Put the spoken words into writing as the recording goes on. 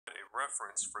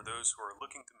reference for those who are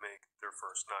looking to make their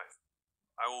first knife.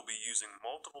 I will be using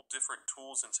multiple different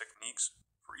tools and techniques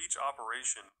for each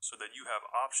operation so that you have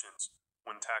options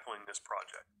when tackling this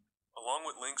project. Along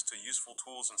with links to useful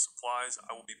tools and supplies,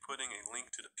 I will be putting a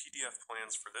link to the PDF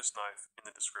plans for this knife in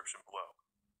the description below.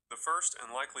 The first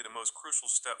and likely the most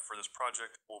crucial step for this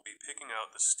project will be picking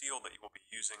out the steel that you will be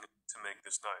using to make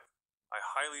this knife. I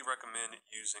highly recommend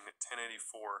using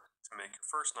 1084 to make your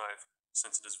first knife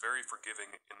since it is very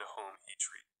forgiving in the home heat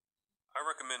treat. I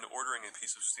recommend ordering a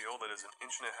piece of steel that is 1.5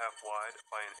 inches wide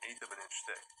by 1/8 of an inch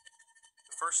thick.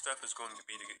 The first step is going to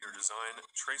be to get your design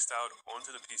traced out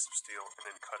onto the piece of steel and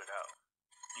then cut it out.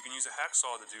 You can use a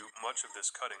hacksaw to do much of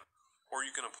this cutting, or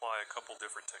you can apply a couple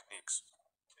different techniques.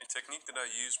 A technique that I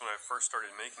used when I first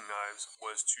started making knives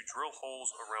was to drill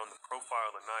holes around the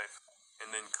profile of the knife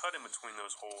and then cut in between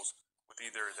those holes with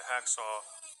either the hacksaw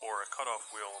or a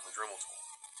cutoff wheel on the Dremel tool.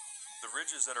 The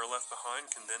ridges that are left behind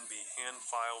can then be hand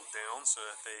filed down so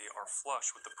that they are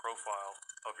flush with the profile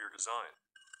of your design.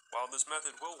 While this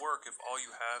method will work if all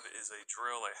you have is a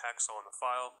drill, a hacksaw, and a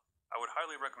file, I would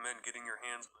highly recommend getting your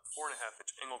hands on a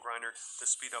 4.5-inch angle grinder to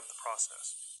speed up the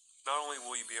process. Not only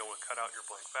will you be able to cut out your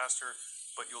blank faster,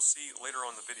 but you'll see later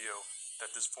on the video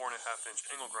that this 4.5-inch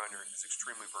angle grinder is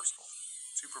extremely versatile.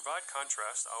 To provide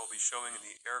contrast, I will be showing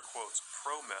the air quotes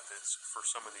pro methods for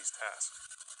some of these tasks.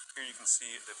 Here you can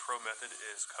see the pro method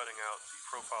is cutting out the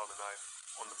profile of the knife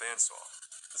on the bandsaw.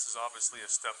 This is obviously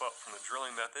a step up from the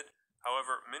drilling method.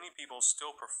 However, many people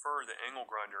still prefer the angle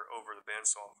grinder over the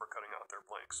bandsaw for cutting out their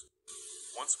blanks.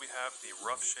 Once we have the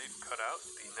rough shape cut out,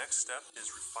 the next step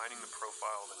is refining the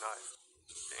profile of the knife.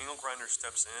 The angle grinder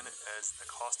steps in as the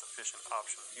cost-efficient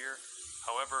option here.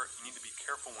 However, you need to be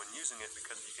careful when using it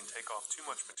because you can take off too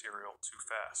much material too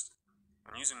fast.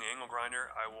 When using the angle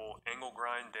grinder, I will angle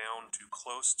grind down to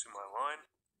close to my line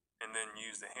and then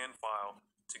use the hand file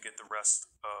to get the rest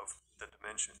of the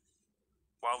dimension.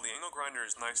 While the angle grinder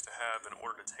is nice to have in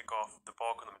order to take off the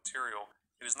bulk of the material,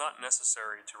 it is not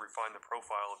necessary to refine the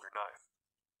profile of your knife.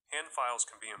 Hand files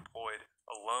can be employed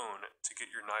alone to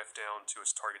get your knife down to its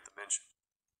target dimension.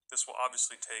 This will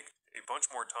obviously take a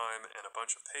bunch more time and a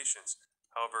bunch of patience.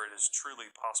 However, it is truly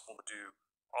possible to do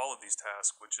all of these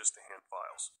tasks with just the hand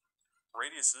files.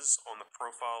 Radiuses on the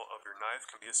profile of your knife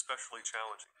can be especially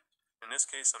challenging. In this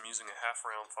case, I'm using a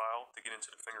half-round file to get into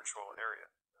the finger choil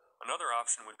area. Another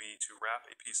option would be to wrap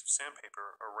a piece of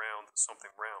sandpaper around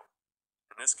something round.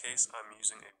 In this case, I'm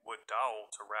using a wood dowel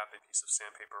to wrap a piece of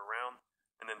sandpaper around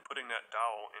and then putting that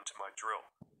dowel into my drill.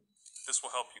 This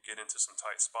will help you get into some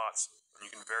tight spots, and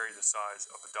you can vary the size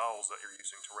of the dowels that you're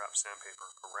using to wrap sandpaper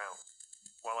around.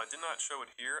 While I did not show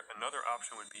it here, another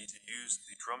option would be to use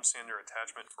the drum sander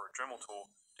attachment for a Dremel tool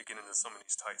to get into some of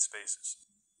these tight spaces.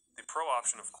 The pro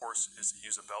option, of course, is to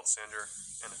use a belt sander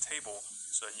and a table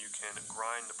so that you can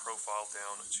grind the profile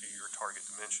down to your target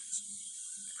dimensions.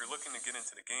 If you're looking to get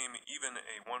into the game, even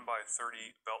a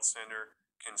 1x30 belt sander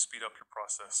can speed up your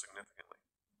process significantly.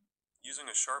 Using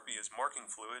a Sharpie as marking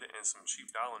fluid and some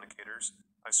cheap dial indicators,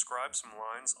 I scribe some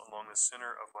lines along the center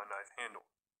of my knife handle.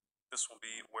 This will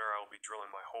be where I will be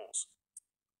drilling my holes.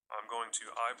 I'm going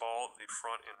to eyeball the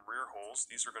front and rear holes.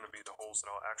 These are going to be the holes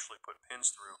that I'll actually put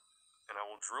pins through, and I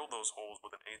will drill those holes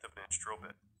with 1/8 of an inch drill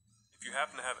bit. If you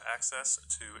happen to have access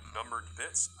to numbered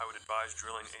bits, I would advise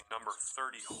drilling a number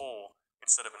 30 hole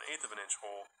instead of 1/8 of an inch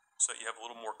hole so that you have a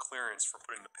little more clearance for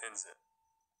putting the pins in.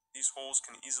 These holes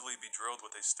can easily be drilled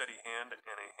with a steady hand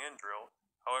and a hand drill.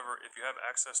 However, if you have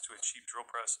access to a cheap drill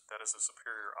press, that is a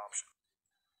superior option.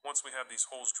 Once we have these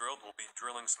holes drilled, we'll be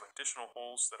drilling some additional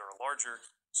holes that are larger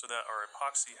so that our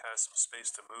epoxy has some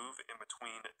space to move in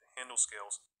between the handle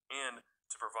scales and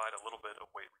to provide a little bit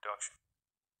of weight reduction.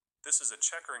 This is a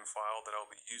checkering file that I'll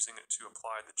be using to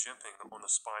apply the jimping on the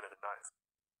spine of the knife.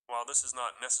 While this is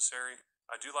not necessary,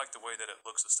 I do like the way that it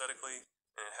looks aesthetically,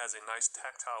 and it has a nice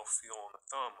tactile feel on the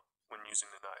thumb when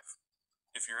using the knife.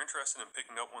 If you're interested in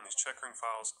picking up one of these checkering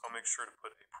files, I'll make sure to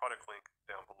put a product link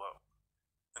down below.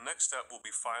 The next step will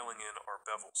be filing in our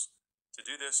bevels. To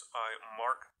do this, I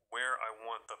mark where I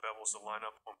want the bevels to line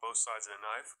up on both sides of the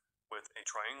knife with a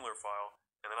triangular file,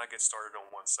 and then I get started on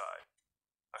one side.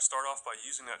 I start off by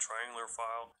using that triangular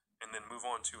file and then move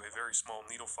on to a very small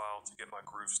needle file to get my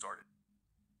groove started.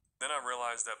 Then I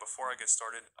realize that before I get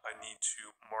started, I need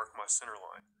to mark my center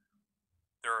line.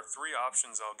 There are 3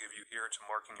 options I'll give you here to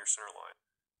marking your center line.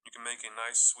 You can make a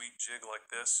nice sweet jig like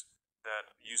this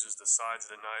that uses the sides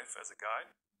of the knife as a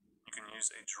guide. You can use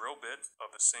a drill bit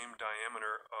of the same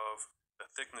diameter of the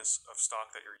thickness of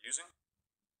stock that you're using,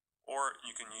 or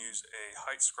you can use a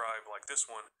height scribe like this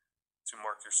one to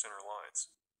mark your center lines.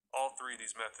 All 3 of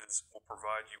these methods will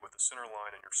provide you with a center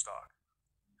line in your stock.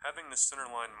 Having the center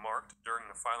line marked during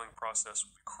the filing process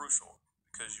will be crucial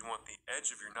because you want the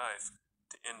edge of your knife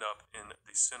to end up in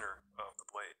the center of the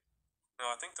blade.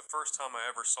 Now, I think the first time I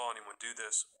ever saw anyone do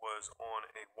this was on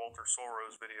a Walter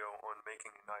Sorrose video on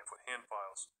making a knife with hand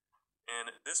files.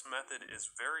 And this method is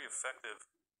very effective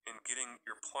in getting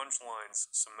your plunge lines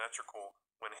symmetrical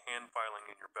when hand filing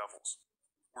in your bevels.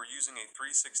 We're using a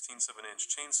 3/16 of an inch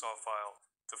chainsaw file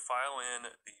to file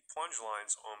in the plunge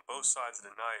lines on both sides of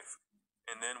the knife,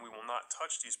 and then we will not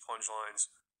touch these plunge lines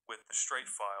with the straight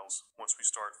files once we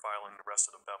start filing the rest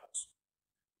of the bevels.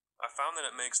 I found that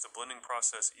it makes the blending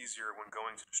process easier when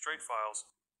going to the straight files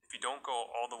if you don't go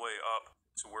all the way up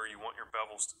to where you want your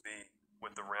bevels to be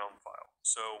with the round file.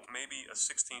 So maybe a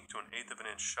 16th to an 1/8 of an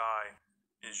inch shy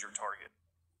is your target.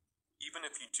 Even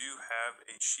if you do have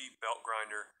a cheap belt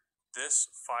grinder, this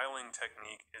filing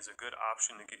technique is a good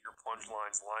option to get your plunge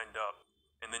lines lined up,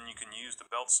 and then you can use the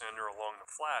belt sander along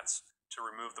the flats to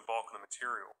remove the bulk of the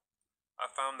material. I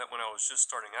found that when I was just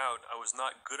starting out, I was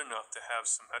not good enough to have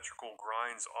symmetrical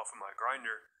grinds off of my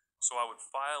grinder, so I would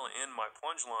file in my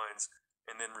plunge lines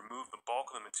and then remove the bulk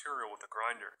of the material with the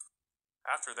grinder.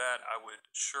 After that, I would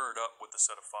sure it up with a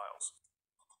set of files.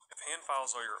 If hand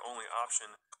files are your only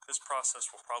option, this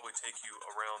process will probably take you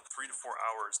around 3 to 4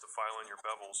 hours to file in your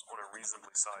bevels on a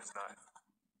reasonably sized knife.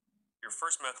 Your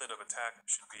first method of attack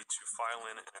should be to file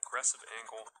in an aggressive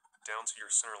angle down to your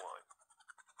center line.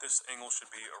 This angle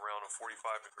should be around a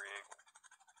 45-degree angle.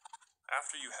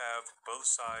 After you have both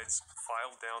sides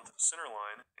filed down to the center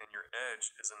line and your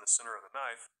edge is in the center of the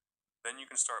knife, then you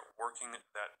can start working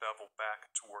that bevel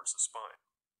back towards the spine.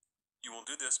 You will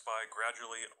do this by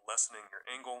gradually lessening your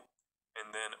angle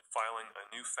and then filing a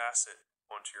new facet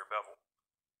onto your bevel.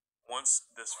 Once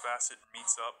this facet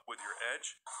meets up with your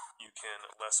edge, you can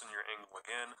lessen your angle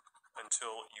again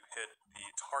until you hit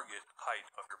the target height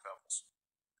of your bevels.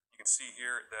 You can see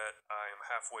here that I am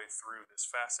halfway through this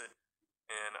facet,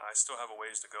 and I still have a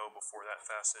ways to go before that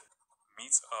facet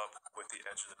meets up with the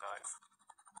edge of the knife.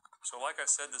 So like I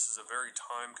said, this is a very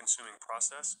time-consuming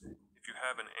process. If you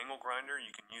have an angle grinder,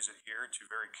 you can use it here to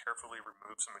very carefully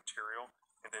remove some material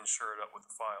and then sure it up with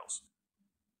the files.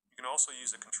 You can also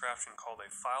use a contraption called a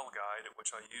file guide,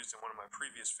 which I used in one of my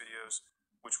previous videos,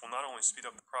 which will not only speed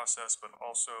up the process, but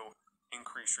also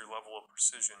increase your level of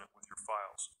precision with your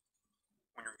files.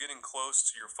 When you're getting close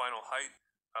to your final height,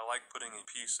 I like putting a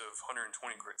piece of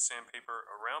 120 grit sandpaper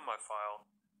around my file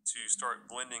to start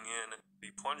blending in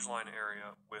the plunge line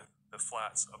area with the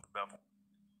flats of the bevel.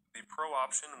 The pro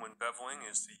option when beveling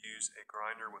is to use a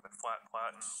grinder with a flat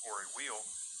platen or a wheel.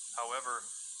 However,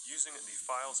 using the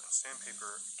files and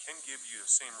sandpaper can give you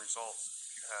the same results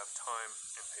if you have time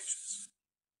and patience.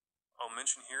 I'll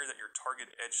mention here that your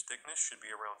target edge thickness should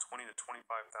be around 20 to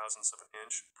 25 thousandths of an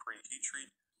inch pre-heat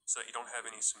treat, so that you don't have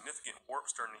any significant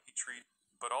warps during the heat treat,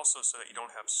 but also so that you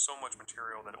don't have so much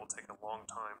material that it will take a long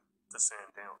time to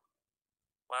sand down.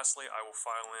 Lastly, I will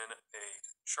file in a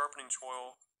sharpening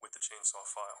choil with the chainsaw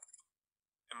file.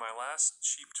 In my last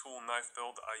cheap tool knife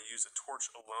build, I used a torch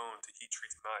alone to heat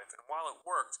treat the knife, and while it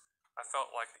worked, I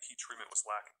felt like the heat treatment was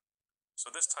lacking. So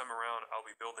this time around, I'll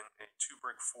be building a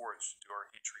 2-brick forge to do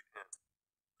our heat treat in.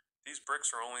 These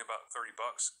bricks are only about $30,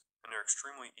 and they're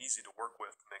extremely easy to work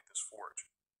with to make this forge.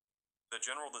 The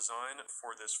general design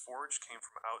for this forge came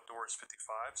from Outdoors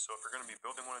 55, so if you're going to be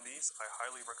building one of these, I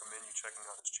highly recommend you checking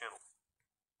out his channel.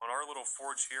 On our little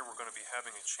forge here, we're going to be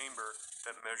having a chamber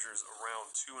that measures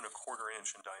around 2¼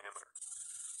 inch in diameter.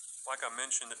 Like I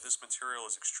mentioned, that this material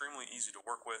is extremely easy to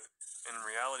work with, and in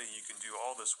reality you can do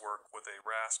all this work with a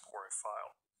rasp or a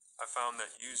file. I found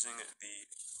that using the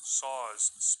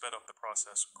saws sped up the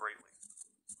process greatly.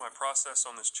 My process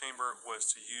on this chamber was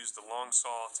to use the long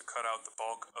saw to cut out the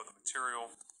bulk of the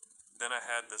material. Then I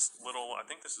had this little, I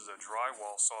think this is a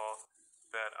drywall saw,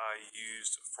 that I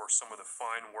used for some of the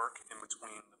fine work in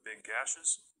between the big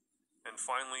gashes. And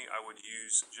finally, I would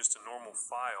use just a normal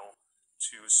file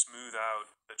to smooth out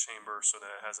the chamber so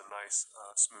that it has a nice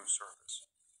smooth surface.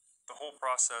 The whole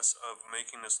process of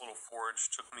making this little forge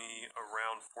took me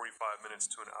around 45 minutes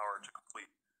to an hour to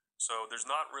complete. So there's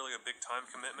not really a big time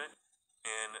commitment,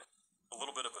 and a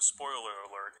little bit of a spoiler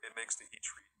alert, it makes the heat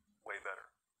treat way better.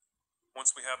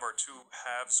 Once we have our two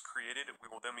halves created, we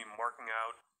will then be marking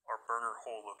out our burner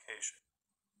hole location.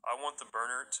 I want the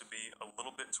burner to be a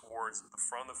little bit towards the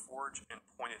front of the forge and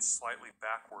pointed slightly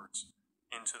backwards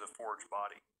into the forge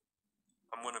body.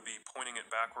 I'm going to be pointing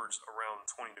it backwards around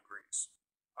 20 degrees.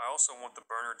 I also want the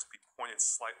burner to be pointed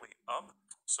slightly up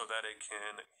so that it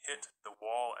can hit the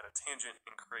wall at a tangent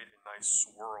and create a nice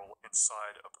swirl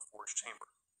inside of the forge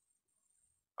chamber.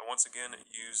 I once again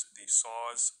use the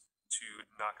saws to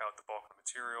knock out the bulk of the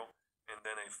material, and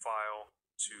then a file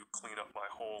to clean up my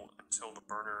hole until the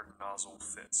burner nozzle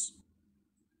fits.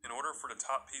 In order for the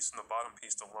top piece and the bottom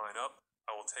piece to line up,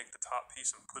 I will take the top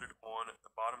piece and put it on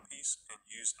the bottom piece and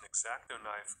use an X-Acto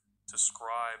knife to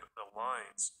scribe the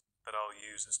lines that I'll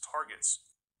use as targets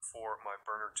for my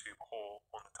burner tube hole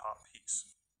on the top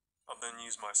piece. I'll then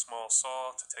use my small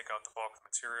saw to take out the bulk of the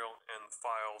material and the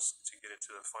files to get it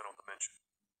to the final dimension.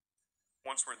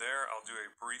 Once we're there, I'll do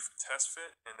a brief test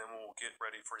fit and then we'll get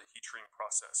ready for the heat treating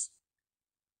process.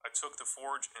 I took the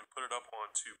forge and put it up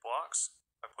on 2 blocks.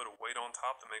 I put a weight on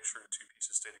top to make sure the 2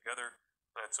 pieces stay together,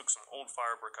 and I took some old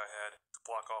fire brick I had to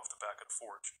block off the back of the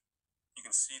forge. You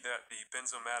can see that the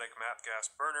benzomatic MAP gas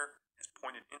burner is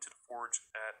pointed into the forge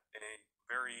at a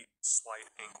very slight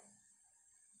angle.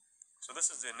 So this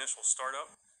is the initial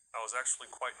startup. I was actually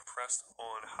quite impressed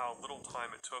on how little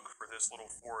time it took for this little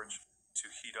forge to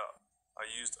heat up. I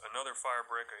used another fire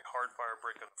brick, a hard fire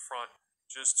brick on the front,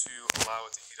 just to allow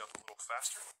it to heat up a little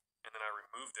faster, and then I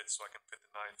removed it so I can fit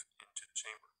the knife into the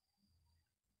chamber.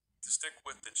 To stick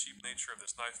with the cheap nature of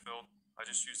this knife build, I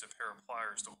just used a pair of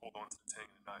pliers to hold on to the tang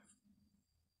of the knife.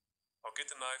 I'll get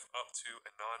the knife up to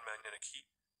a non-magnetic heat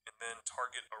and then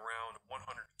target around 100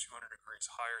 to 200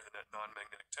 degrees higher than that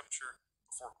non-magnetic temperature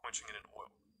before quenching it in oil.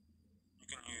 You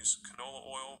can use canola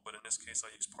oil, but in this case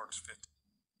I use Parks 50.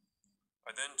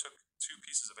 I then took 2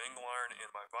 pieces of angle iron and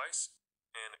my vise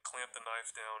and clamped the knife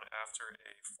down after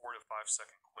a 4 to 5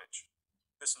 second quench.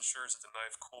 This ensures that the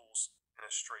knife cools in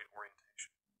a straight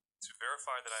orientation. To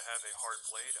verify that I have a hard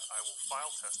blade, I will file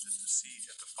test it to see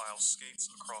if the file skates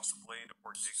across the blade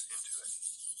or digs into it.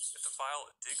 If the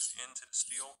file digs into the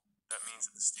steel, that means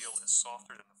that the steel is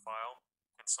softer than the file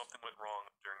and something went wrong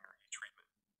during your heat treatment.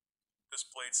 This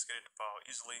blade skated the file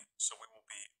easily, so we will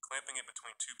be clamping it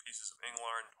between 2 pieces of angle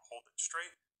iron to hold it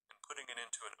straight and putting it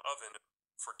into an oven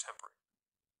for tempering.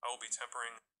 I will be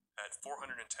tempering at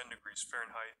 410 degrees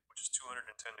Fahrenheit, which is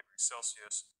 210 degrees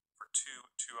Celsius, for 2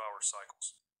 2-hour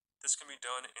cycles. This can be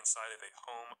done inside of a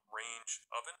home range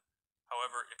oven.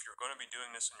 However, if you're going to be doing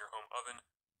this in your home oven,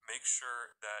 make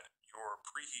sure that your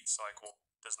preheat cycle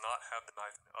does not have the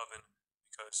knife in the oven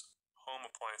because home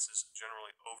appliances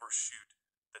generally overshoot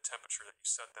the temperature that you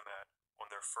set them at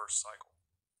on their first cycle.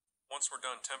 Once we're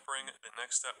done tempering, the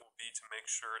next step will be to make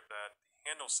sure that the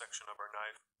handle section of our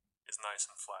knife is nice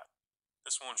and flat.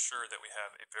 This will ensure that we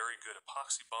have a very good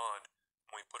epoxy bond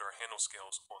when we put our handle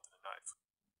scales onto the knife.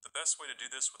 The best way to do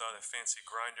this without a fancy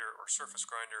grinder or surface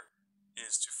grinder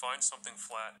is to find something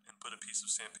flat and put a piece of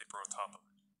sandpaper on top of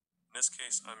it. In this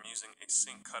case, I'm using a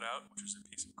sink cutout, which is a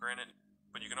piece of granite,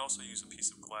 but you can also use a piece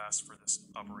of glass for this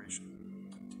operation.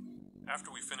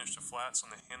 After we finish the flats on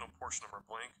the handle portion of our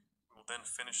blank, we will then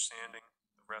finish sanding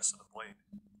the rest of the blade.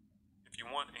 If you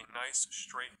want a nice,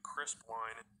 straight, crisp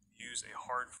line, use a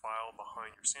hard file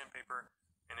behind your sandpaper,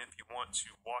 and if you want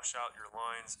to wash out your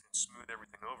lines and smooth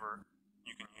everything over,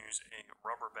 you can use a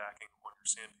rubber backing on your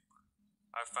sandpaper.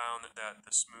 I found that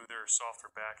the smoother,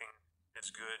 softer backing is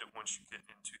good once you get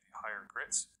into the higher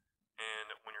grits,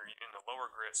 and when you're in the lower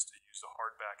grits, to use the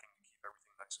hard backing to keep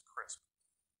everything nice and crisp.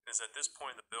 It is at this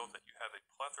point in the build that you have a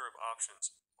plethora of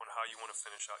options on how you want to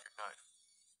finish out your knife.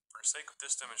 For the sake of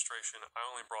this demonstration, I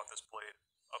only brought this blade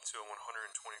up to a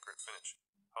 120 grit finish.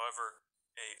 However,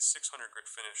 a 600 grit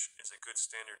finish is a good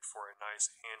standard for a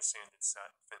nice hand-sanded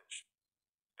satin finish.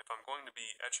 If I'm going to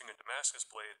be etching a Damascus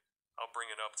blade, I'll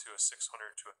bring it up to a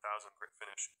 600 to 1000 grit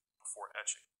finish before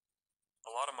etching.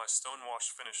 A lot of my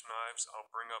stone-washed finished knives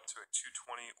I'll bring up to a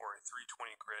 220 or a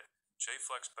 320 grit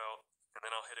J-Flex belt, and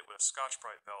then I'll hit it with a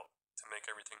Scotch-Brite belt to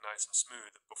make everything nice and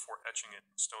smooth before etching it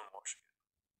and stone-washing it.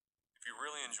 If you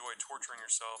really enjoy torturing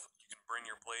yourself, you can bring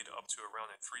your blade up to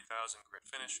around a 3000 grit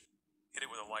finish, hit it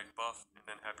with a light buff, and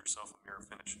then have yourself a mirror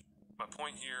finish. My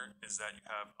point here is that you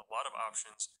have a lot of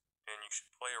options, and you should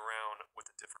play around with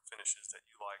the different finishes that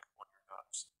you like on your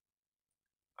knives.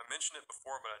 I mentioned it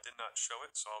before, but I did not show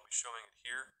it, so I'll be showing it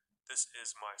here. This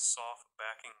is my soft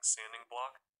backing sanding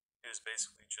block. It is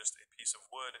basically just a piece of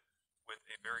wood with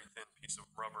a very thin piece of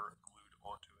rubber glued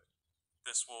onto it.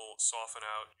 This will soften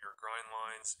out your grind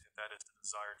lines if that is the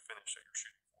desired finish that you're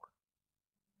shooting for.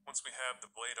 Once we have the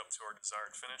blade up to our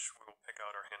desired finish, we will pick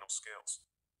out our handle scales.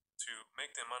 To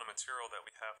make the amount of material that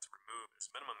we have to remove as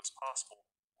minimum as possible,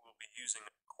 we will be using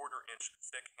 1/4 inch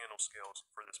thick handle scales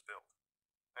for this build.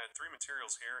 I had 3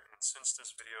 materials here, and since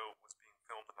this video was being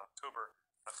filmed in October,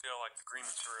 I feel like the green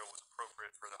material was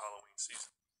appropriate for the Halloween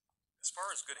season. As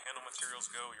far as good handle materials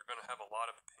go, you're going to have a lot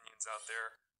of opinions out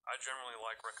there. I generally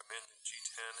like recommending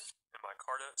G10 and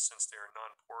micarta since they are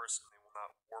non-porous and they will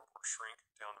not warp or shrink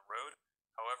down the road.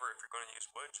 However, if you're going to use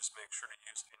wood, just make sure to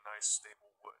use a nice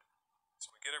stable wood. So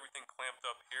we get everything clamped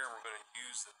up here, and we're going to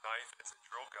use the knife as a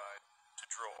drill guide to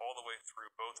drill all the way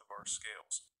through both of our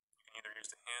scales. You can either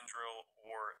use the hand drill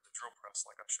or the drill press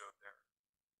like I showed there.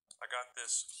 I got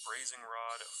this brazing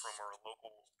rod from our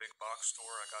local big box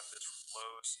store. I got this from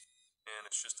Lowe's, and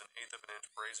it's just 1/8 of an inch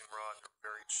brazing rod. They're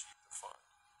very cheap to find.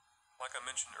 Like I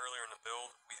mentioned earlier in the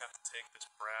build, we have to take this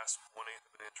brass 1/8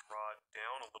 of an inch rod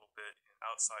down a little bit in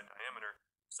outside diameter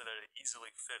so that it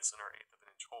easily fits in our 1/8 of an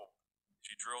inch hole. If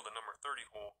you drill the number 30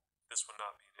 hole, this would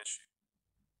not be an issue.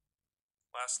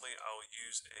 Lastly, I'll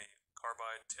use a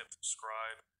carbide tipped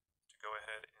scribe to go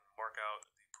ahead and mark out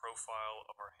the profile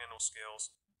of our handle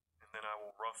scales, and then I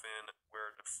will rough in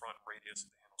where the front radius of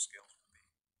the handle scales will be.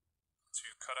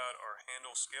 To cut out our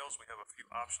handle scales, we have a few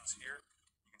options here.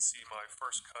 You can see my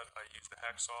first cut, I used the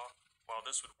hacksaw. While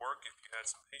this would work if you had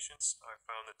some patience, I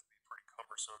found it to be pretty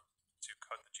cumbersome to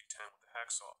cut the G10 with the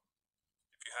hacksaw.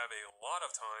 If you have a lot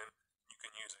of time, you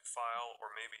can use a file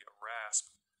or maybe a rasp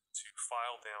to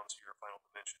file down to your final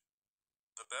dimension.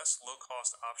 The best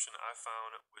low-cost option I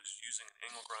found was using an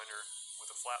angle grinder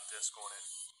with a flap disc on it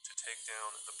to take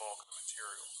down the bulk of the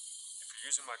material. If you're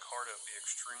using micarta, be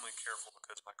extremely careful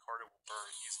because micarta will burn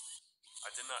easily.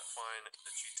 I did not find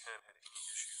the G10 had any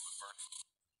issues with burning.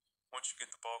 Once you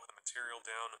get the bulk of the material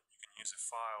down, you can use a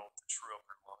file to true up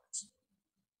your lines.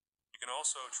 You can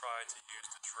also try to use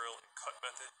the drill and cut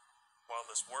method. While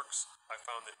this works, I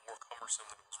found it more cumbersome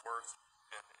than it was worth,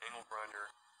 and the angle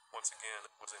grinder, once again,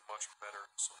 was a much better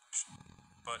solution.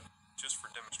 But just for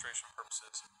demonstration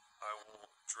purposes, I will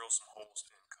drill some holes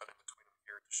and cut in between them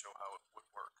here to show how it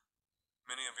would work.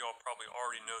 Many of y'all probably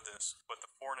already know this, but the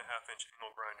 4.5 inch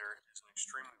angle grinder is an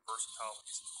extremely versatile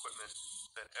piece of equipment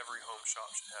that every home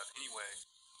shop should have anyway.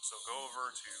 So go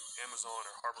over to Amazon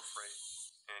or Harbor Freight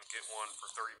and get one for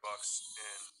 $30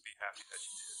 and be happy that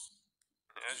you did.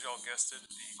 And as y'all guessed it,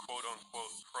 the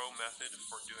quote-unquote pro method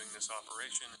for doing this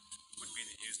operation would be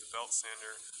to use the belt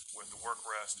sander with the work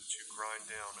rest to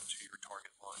grind down to your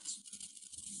target lines.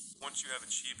 Once you have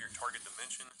achieved your target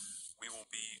dimension, we will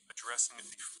be addressing the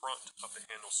front of the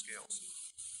handle scales.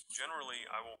 Generally,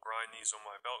 I will grind these on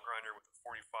my belt grinder with a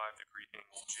 45-degree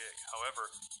angle jig. However,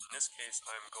 in this case,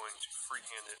 I'm going to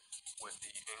freehand it with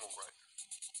the angle grinder.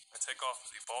 I take off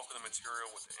the bulk of the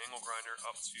material with the angle grinder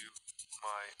up to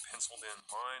my penciled in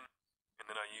line, and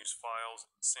then I use files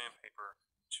and sandpaper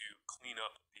to clean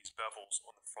up these bevels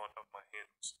on the front of my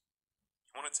handles.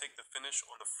 You want to take the finish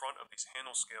on the front of these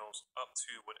handle scales up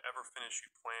to whatever finish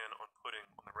you plan on putting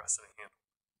on the rest of the handle.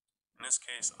 In this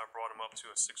case, I brought them up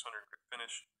to a 600 grit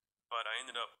finish, but I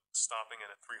ended up stopping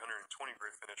at a 320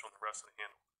 grit finish on the rest of the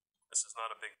handle. This is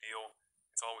not a big deal.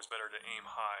 It's always better to aim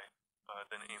high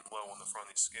than aim low on the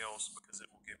front of these scales because it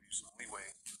will give you some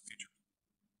leeway in the future.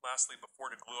 Lastly,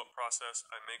 before the glue up process,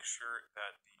 I make sure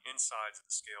that the insides of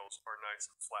the scales are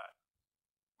nice and flat.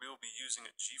 We will be using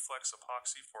a G-Flex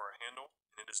epoxy for our handle,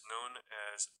 and it is known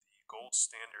as the gold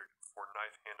standard for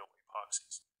knife handle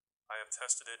epoxies. I have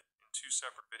tested it in 2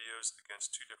 separate videos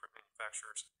against 2 different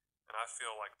manufacturers, and I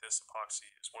feel like this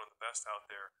epoxy is one of the best out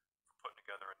there for putting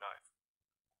together a knife.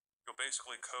 You'll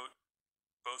basically coat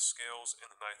both scales and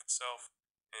the knife itself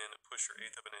and push your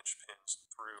 1/8 of an inch pins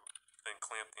through, then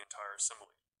clamp the entire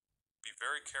assembly. Be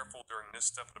very careful during this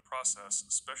step of the process,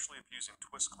 especially if using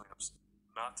twist clamps,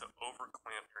 not to over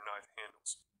clamp your knife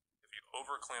handles. If you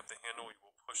over clamp the handle, you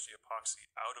will push the epoxy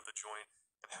out of the joint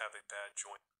and have a bad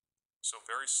joint. So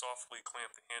very softly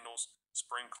clamp the handles.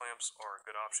 Spring clamps are a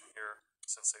good option here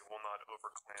since they will not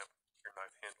over clamp your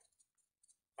knife handle.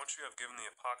 Once you have given the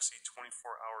epoxy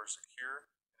 24 hours to cure,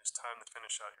 it is time to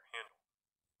finish out your handle.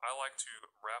 I like to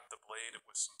wrap the blade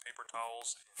with some paper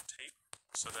towels and tape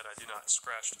so that I do not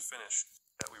scratch the finish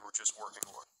that we were just working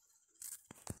on.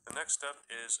 The next step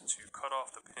is to cut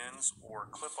off the pins, or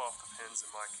clip off the pins in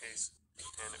my case,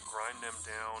 and grind them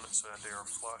down so that they are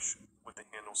flush with the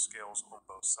handle scales on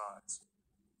both sides.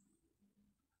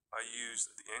 I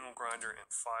used the angle grinder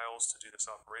and files to do this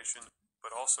operation,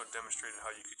 but also demonstrated how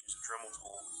you could use a Dremel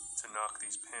tool to knock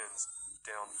these pins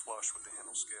down flush with the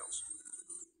handle scales.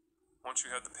 Once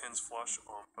you have the pins flush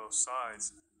on both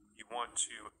sides, you want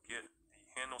to get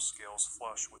the handle scales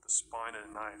flush with the spine of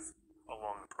the knife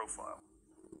along the profile.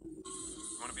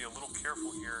 You want to be a little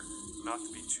careful here not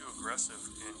to be too aggressive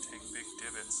and take big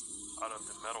divots out of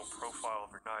the metal profile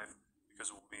of your knife because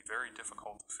it will be very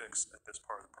difficult to fix at this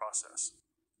part of the process.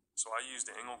 So I used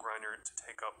the angle grinder to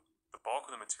take up the bulk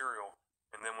of the material,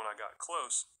 and then when I got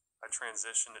close, I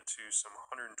transitioned it to some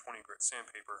 120 grit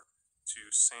sandpaper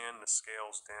to sand the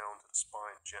scales down to the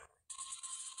spine gently.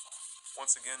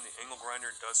 Once again, the angle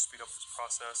grinder does speed up this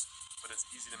process, but it's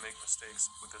easy to make mistakes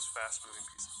with this fast-moving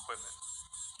piece of equipment.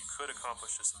 You could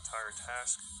accomplish this entire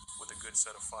task with a good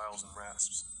set of files and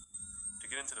rasps. To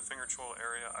get into the finger choil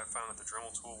area, I found that the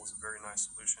Dremel tool was a very nice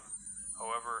solution.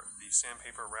 However, the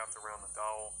sandpaper wrapped around the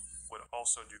dowel would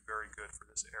also do very good for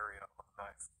this area on the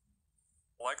knife.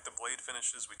 Like the blade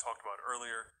finishes we talked about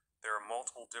earlier, there are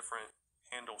multiple different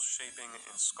handle shaping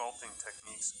and sculpting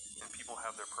techniques, and people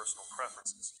have their personal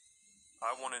preferences.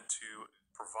 I wanted to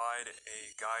provide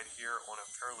a guide here on a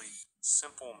fairly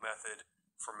simple method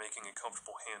for making a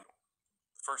comfortable handle.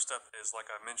 The first step is, like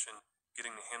I mentioned,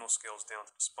 getting the handle scales down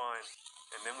to the spine,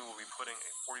 and then we will be putting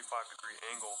a 45-degree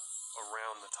angle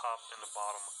around the top and the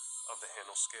bottom of the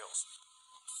handle scales.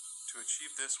 To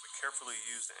achieve this, we carefully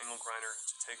use the angle grinder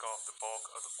to take off the bulk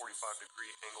of the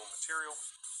 45-degree angle material,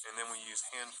 and then we use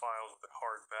hand files with a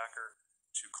hard backer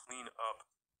to clean up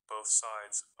both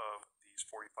sides of these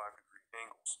 45-degree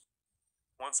angles.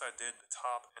 Once I did the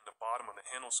top and the bottom of the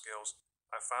handle scales,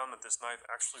 I found that this knife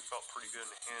actually felt pretty good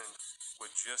in the hand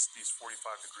with just these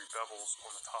 45-degree bevels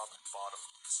on the top and bottom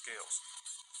of the scales.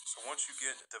 So once you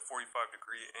get the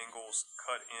 45-degree angles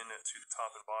cut in to the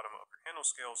top and bottom of your handle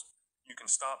scales, you can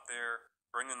stop there,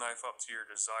 bring the knife up to your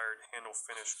desired handle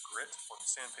finish grit on the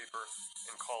sandpaper,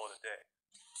 and call it a day.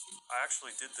 I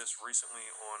actually did this recently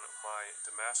on my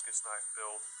Damascus knife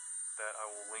build that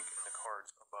I will link in the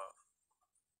cards above.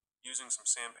 Using some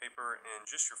sandpaper and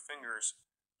just your fingers,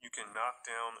 you can knock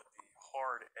down the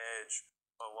hard edge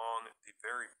along the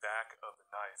very back of the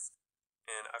knife.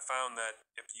 And I found that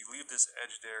if you leave this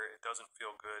edge there, it doesn't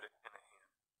feel good in the hand.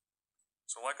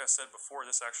 So like I said before,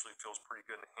 this actually feels pretty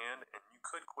good in the hand, and you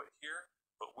could quit here,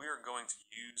 but we are going to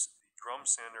use the drum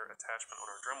sander attachment on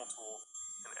our Dremel tool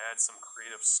and add some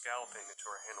creative scalloping into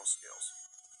our handle scales.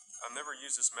 I've never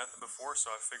used this method before, so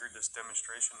I figured this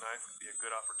demonstration knife would be a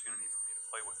good opportunity for me to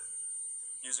play with it.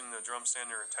 Using the drum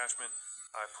sander attachment,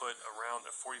 I put around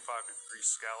a 45-degree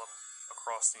scallop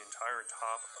across the entire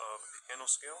top of the handle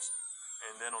scales,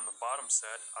 and then on the bottom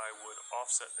set, I would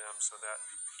offset them so that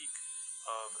the peak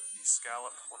of the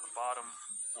scallop on the bottom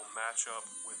will match up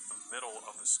with the middle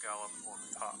of the scallop on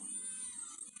the top.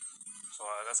 So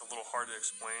that's a little hard to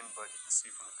explain, but you can see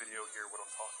from the video here what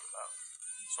I'm talking about.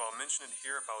 So I'll mention it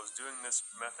here. If I was doing this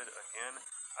method again,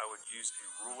 I would use a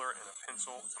ruler and a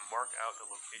pencil to mark out the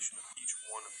location of each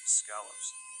one of these scallops.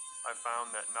 I found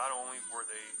that not only were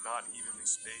they not evenly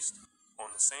spaced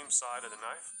on the same side of the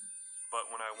knife,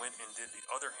 but when I went and did the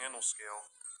other handle scale,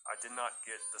 I did not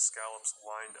get the scallops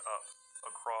lined up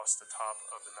across the top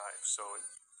of the knife. So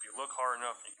if you look hard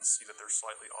enough, you can see that they're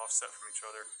slightly offset from each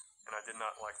other, and I did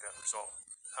not like that result.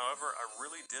 However, I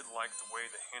really did like the way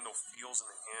the handle feels in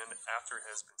the hand after it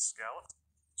has been scalloped,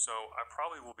 so I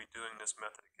probably will be doing this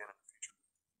method again in the future.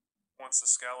 Once the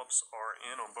scallops are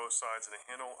in on both sides of the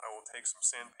handle, I will take some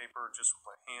sandpaper just with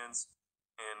my hands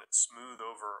and smooth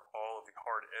over all of the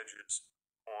hard edges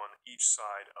on each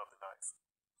side of the knife.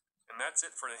 And that's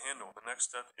it for the handle. The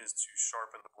next step is to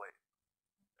sharpen the blade.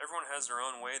 Everyone has their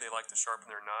own way they like to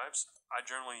sharpen their knives. I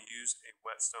generally use a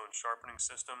whetstone sharpening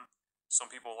system.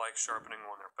 Some people like sharpening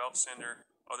on their belt sander,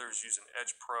 others use an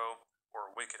Edge Pro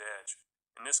or a Wicked Edge.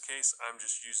 In this case, I'm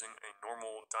just using a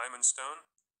normal diamond stone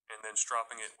and then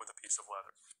stropping it with a piece of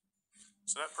leather.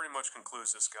 So that pretty much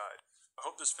concludes this guide. I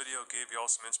hope this video gave you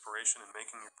all some inspiration in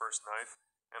making your first knife,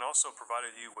 and also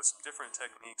provided you with some different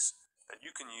techniques that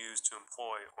you can use to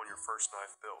employ on your first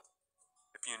knife build.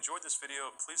 If you enjoyed this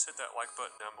video, please hit that like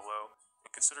button down below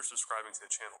and consider subscribing to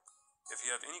the channel. If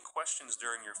you have any questions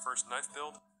during your first knife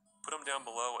build, put them down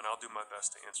below and I'll do my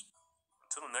best to answer.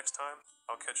 Until the next time,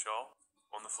 I'll catch y'all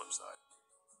on the flip side.